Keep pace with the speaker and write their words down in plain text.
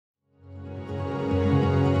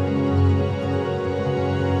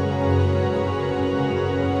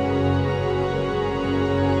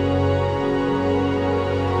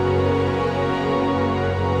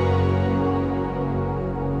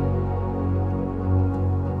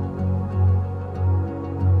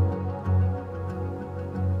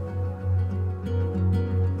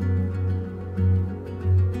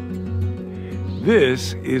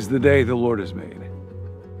This is the day the Lord has made.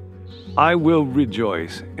 I will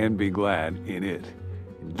rejoice and be glad in it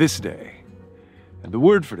this day. And the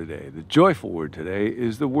word for today, the joyful word today,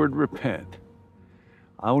 is the word repent.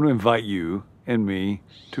 I want to invite you and me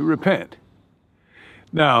to repent.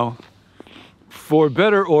 Now, for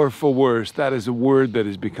better or for worse, that is a word that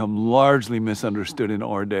has become largely misunderstood in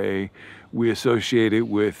our day. We associate it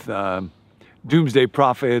with doomsday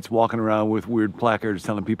prophets walking around with weird placards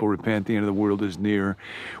telling people repent, the end of the world is near.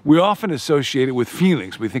 We often associate it with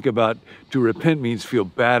feelings. We think about to repent means feel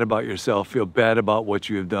bad about yourself, feel bad about what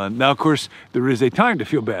you have done. Now, of course, there is a time to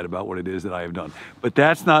feel bad about what it is that I have done, but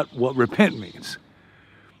that's not what repent means.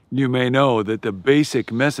 You may know that the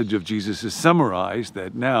basic message of Jesus is summarized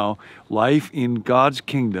that now life in God's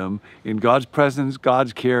kingdom, in God's presence,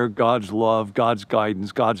 God's care, God's love, God's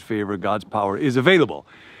guidance, God's favor, God's power is available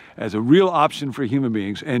as a real option for human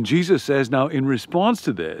beings. And Jesus says now in response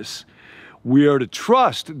to this, we are to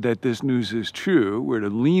trust that this news is true. We're to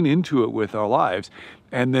lean into it with our lives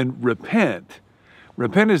and then repent.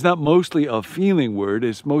 Repent is not mostly a feeling word,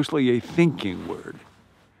 it's mostly a thinking word.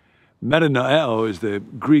 Metanoeo is the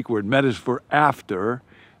Greek word. Meta is for after.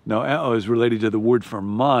 Noeo is related to the word for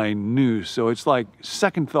mind, nous. So it's like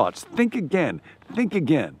second thoughts. Think again. Think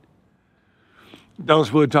again.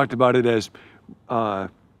 Dallas Willard talked about it as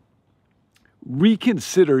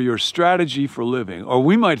reconsider your strategy for living. Or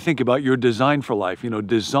we might think about your design for life. You know,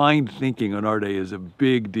 design thinking in our day is a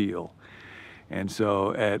big deal. And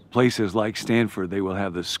so at places like Stanford, they will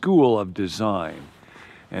have the School of Design.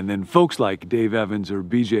 And then folks like Dave Evans or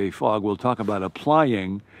BJ Fogg will talk about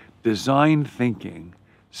applying design thinking,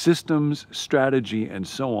 systems, strategy, and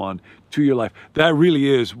so on to your life. That really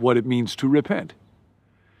is what it means to repent.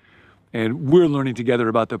 And we're learning together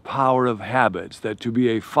about the power of habits, that to be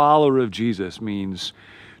a follower of Jesus means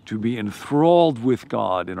to be enthralled with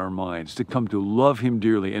God in our minds, to come to love Him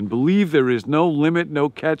dearly and believe there is no limit, no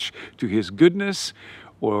catch to His goodness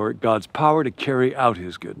or God's power to carry out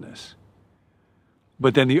His goodness.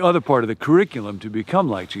 But then the other part of the curriculum to become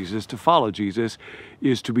like Jesus, to follow Jesus,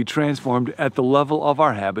 is to be transformed at the level of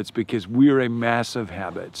our habits because we are a mass of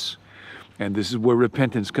habits. And this is where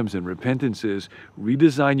repentance comes in. Repentance is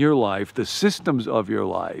redesign your life, the systems of your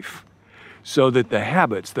life, so that the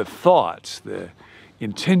habits, the thoughts, the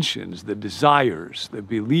intentions, the desires, the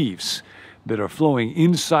beliefs that are flowing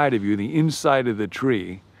inside of you, the inside of the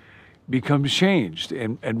tree, become changed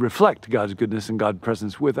and reflect God's goodness and God's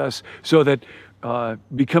presence with us, so that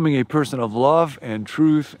becoming a person of love and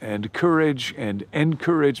truth and courage and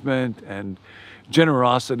encouragement and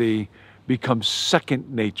generosity becomes second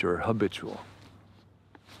nature, habitual.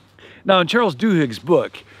 Now, in Charles Duhigg's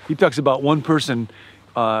book, he talks about one person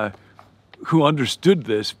who understood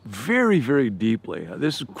this very, very deeply.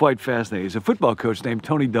 This is quite fascinating. He's a football coach named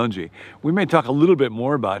Tony Dungy. We may talk a little bit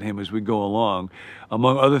more about him as we go along.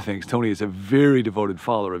 Among other things, Tony is a very devoted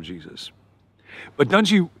follower of Jesus. But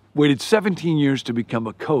Dungy waited 17 years to become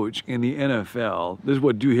a coach in the NFL. This is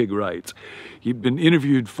what Duhigg writes. He'd been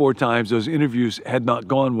interviewed 4 times. Those interviews had not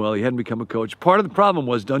gone well. He hadn't become a coach. Part of the problem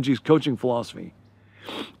was Dungy's coaching philosophy.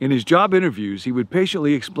 In his job interviews, he would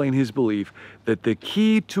patiently explain his belief that the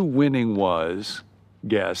key to winning was,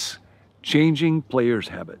 guess, changing players'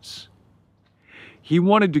 habits. He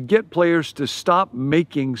wanted to get players to stop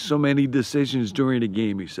making so many decisions during a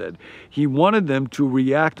game, he said. He wanted them to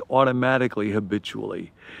react automatically,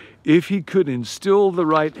 habitually. If he could instill the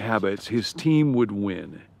right habits, his team would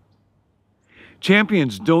win.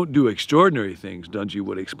 Champions don't do extraordinary things, Dungy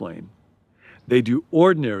would explain. They do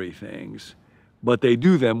ordinary things, but they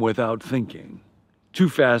do them without thinking. Too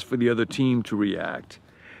fast for the other team to react.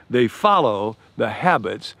 They follow the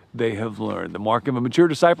habits they have learned. The mark of a mature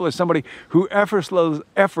disciple is somebody who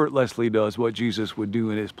effortlessly does what Jesus would do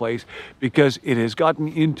in his place because it has gotten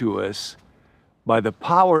into us by the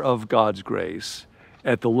power of God's grace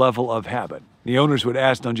at the level of habit. The owners would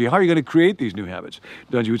ask Dungy, how are you going to create these new habits?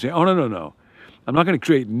 Dungy would say, oh, no. I'm not going to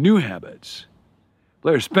create new habits.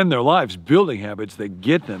 Players spend their lives building habits that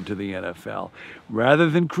get them to the NFL. Rather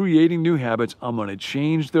than creating new habits, I'm going to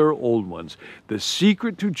change their old ones. The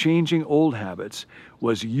secret to changing old habits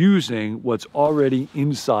was using what's already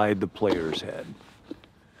inside the player's head.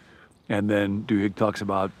 And then Duhigg talks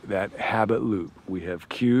about that habit loop. We have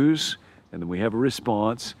cues, and then we have a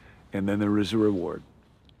response, and then there is a reward.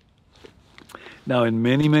 Now, in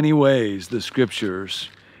many, many ways, the scriptures,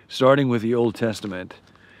 starting with the Old Testament,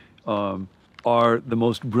 are the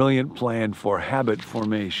most brilliant plan for habit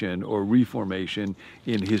formation or reformation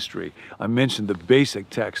in history. I mentioned the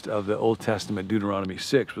basic text of the Old Testament, Deuteronomy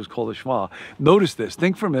 6, was called the Shema. Notice this.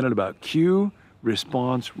 Think for a minute about cue,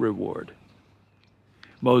 response, reward.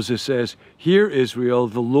 Moses says, "Hear, Israel,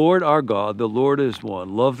 the Lord our God, the Lord is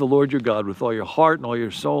one. Love the Lord your God with all your heart and all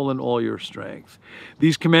your soul and all your strength.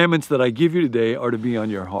 These commandments that I give you today are to be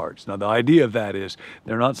on your hearts." Now, the idea of that is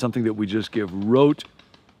they're not something that we just give rote,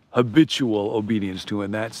 habitual obedience to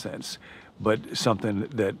in that sense, but something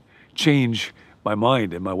that change my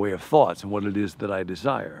mind and my way of thoughts and what it is that I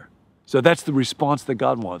desire. So that's the response that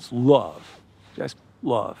God wants. Love. Just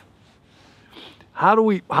love. How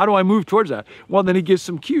do I move towards that? Well, then he gives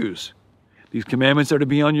some cues. These commandments are to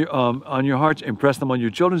be on your hearts. Impress them on your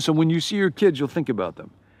children. So when you see your kids, you'll think about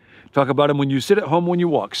them. Talk about them when you sit at home, when you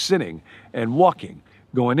walk, sitting and walking,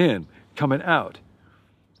 going in, coming out.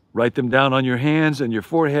 Write them down on your hands and your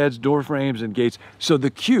foreheads, door frames and gates. So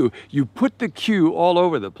the cue, you put the cue all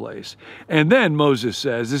over the place. And then Moses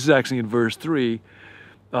says, this is actually in verse 3,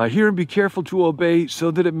 "Hear and be careful to obey so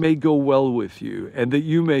that it may go well with you and that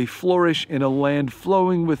you may flourish in a land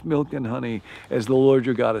flowing with milk and honey as the Lord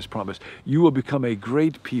your God has promised. You will become a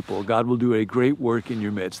great people. God will do a great work in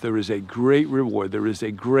your midst. There is a great reward. There is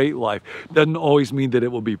a great life." Doesn't always mean that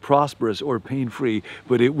it will be prosperous or pain-free,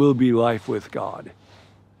 but it will be life with God.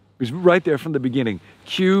 It's right there from the beginning.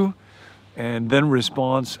 Cue and then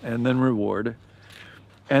response and then reward.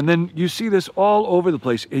 And then you see this all over the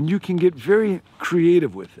place, and you can get very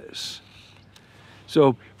creative with this.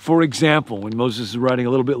 So, for example, when Moses is writing a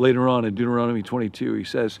little bit later on in Deuteronomy 22, he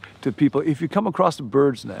says to people, if you come across a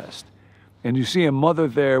bird's nest and you see a mother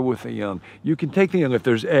there with a young, you can take the young. If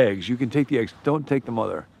there's eggs, you can take the eggs. Don't take the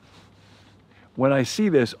mother. When I see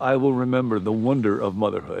this, I will remember the wonder of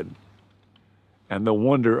motherhood and the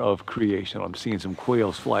wonder of creation. I'm seeing some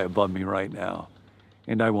quails fly above me right now,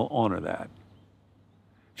 and I will honor that.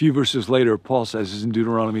 A few verses later, Paul says, this is in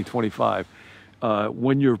Deuteronomy 25,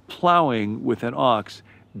 when you're plowing with an ox,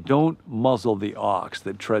 don't muzzle the ox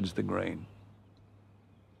that treads the grain.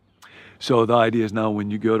 So the idea is now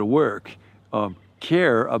when you go to work,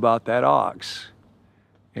 care about that ox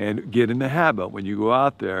and get in the habit. When you go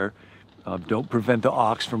out there, don't prevent the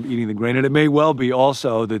ox from eating the grain. And it may well be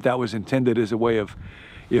also that that was intended as a way of,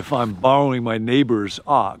 if I'm borrowing my neighbor's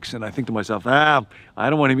ox and I think to myself, I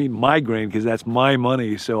don't want him eating my grain because that's my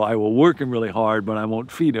money, so I will work him really hard, but I won't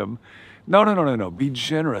feed him. No. Be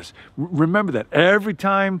generous. Remember that every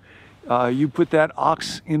time you put that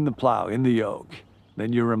ox in the plow, in the yoke,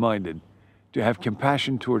 then you're reminded to have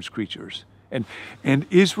compassion towards creatures. And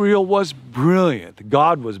Israel was brilliant.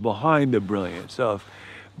 God was behind the brilliance of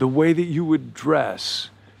the way that you would dress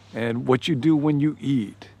and what you do when you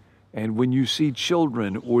eat. And when you see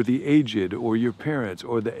children or the aged or your parents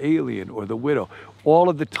or the alien or the widow, all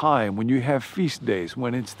of the time, when you have feast days,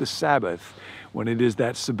 when it's the Sabbath, when it is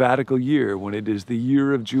that sabbatical year, when it is the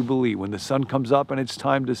year of Jubilee, when the sun comes up and it's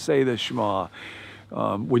time to say the Shema,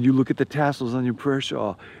 when you look at the tassels on your prayer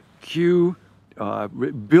shawl,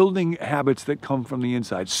 building habits that come from the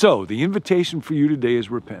inside. So the invitation for you today is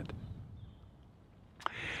repent.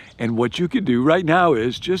 And what you could do right now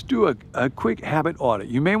is just do a quick habit audit.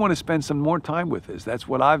 You may want to spend some more time with this. That's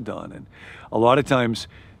what I've done. And a lot of times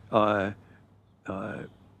in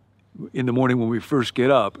the morning when we first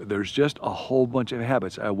get up, there's just a whole bunch of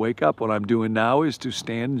habits. I wake up. What I'm doing now is to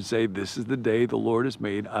stand and say, this is the day the Lord has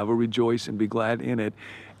made. I will rejoice and be glad in it.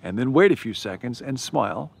 And then wait a few seconds and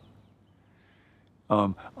smile.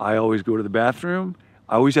 I always go to the bathroom.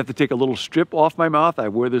 I always have to take a little strip off my mouth. I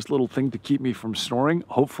wear this little thing to keep me from snoring,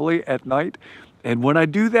 hopefully at night. And when I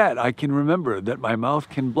do that, I can remember that my mouth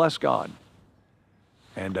can bless God.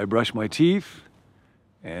 And I brush my teeth,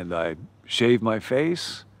 and I shave my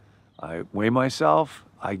face, I weigh myself,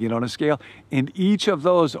 I get on a scale. And each of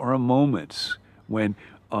those are moments when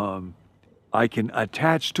I can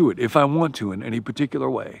attach to it, if I want to, in any particular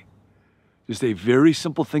way. Just a very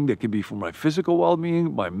simple thing that can be for my physical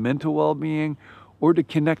well-being, my mental well-being, or to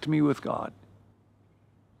connect me with God.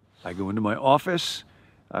 I go into my office.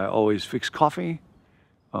 I always fix coffee.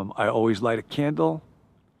 I always light a candle.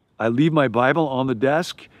 I leave my Bible on the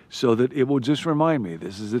desk so that it will just remind me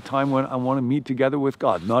this is a time when I want to meet together with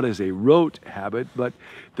God, not as a rote habit, but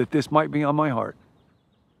that this might be on my heart.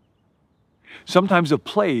 Sometimes a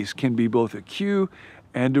place can be both a cue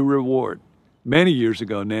and a reward. Many years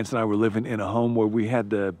ago, Nance and I were living in a home where we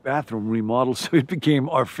had the bathroom remodeled, so it became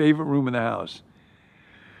our favorite room in the house.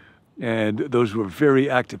 And those were very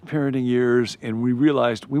active parenting years, and we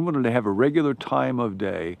realized we wanted to have a regular time of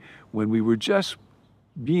day when we were just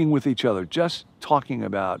being with each other, just talking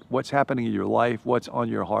about what's happening in your life, what's on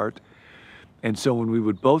your heart. And so when we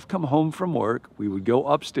would both come home from work, we would go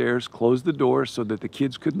upstairs, close the door so that the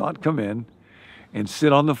kids could not come in, and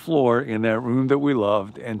sit on the floor in that room that we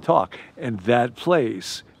loved and talk. And that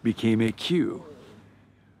place became a cue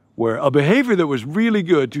where a behavior that was really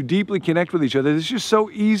good to deeply connect with each other is just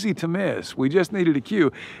so easy to miss. We just needed a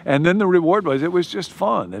cue. And then the reward was, it was just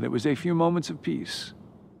fun, and it was a few moments of peace.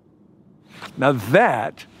 Now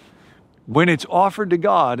that, when it's offered to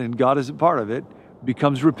God and God is a part of it,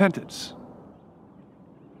 becomes repentance.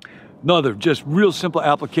 Another just real simple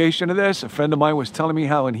application of this, a friend of mine was telling me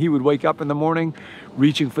how when he would wake up in the morning,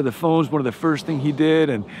 reaching for the phones, one of the first things he did,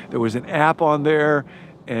 and there was an app on there,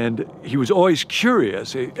 and he was always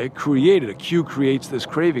curious. A cue creates this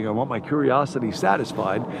craving. I want my curiosity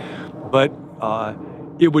satisfied, but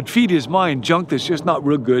it would feed his mind junk that's just not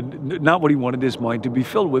real good, not what he wanted his mind to be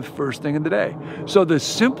filled with first thing in the day. So the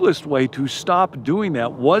simplest way to stop doing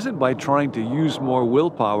that wasn't by trying to use more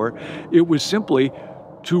willpower. It was simply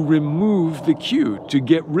to remove the cue, to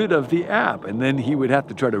get rid of the app. And then he would have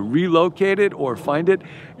to try to relocate it or find it.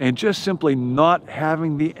 And just simply not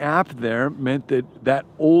having the app there meant that that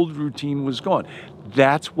old routine was gone.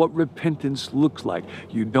 That's what repentance looks like.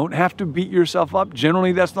 You don't have to beat yourself up.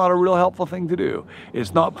 Generally, that's not a real helpful thing to do.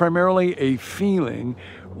 It's not primarily a feeling.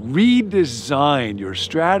 Redesign your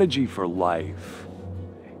strategy for life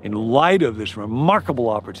in light of this remarkable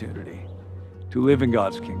opportunity to live in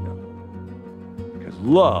God's kingdom. Because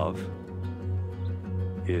love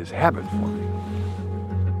is habit forming.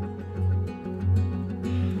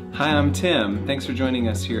 Hi, I'm Tim. Thanks for joining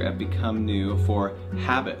us here at Become New for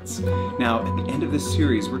Habits. Now, at the end of this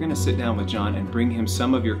series, we're going to sit down with John and bring him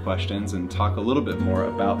some of your questions and talk a little bit more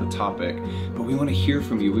about the topic. But we want to hear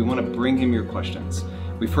from you. We want to bring him your questions.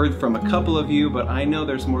 We've heard from a couple of you, but I know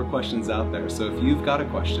there's more questions out there. So if you've got a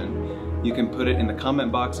question, you can put it in the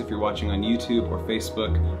comment box if you're watching on YouTube or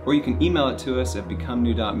Facebook, or you can email it to us at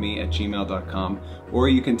becomnew.me@gmail.com, or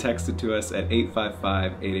you can text it to us at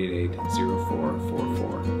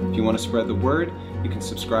 855-888-0444. If you want to spread the word, you can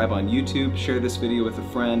subscribe on YouTube, share this video with a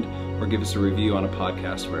friend, or give us a review on a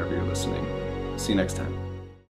podcast wherever you're listening. See you next time.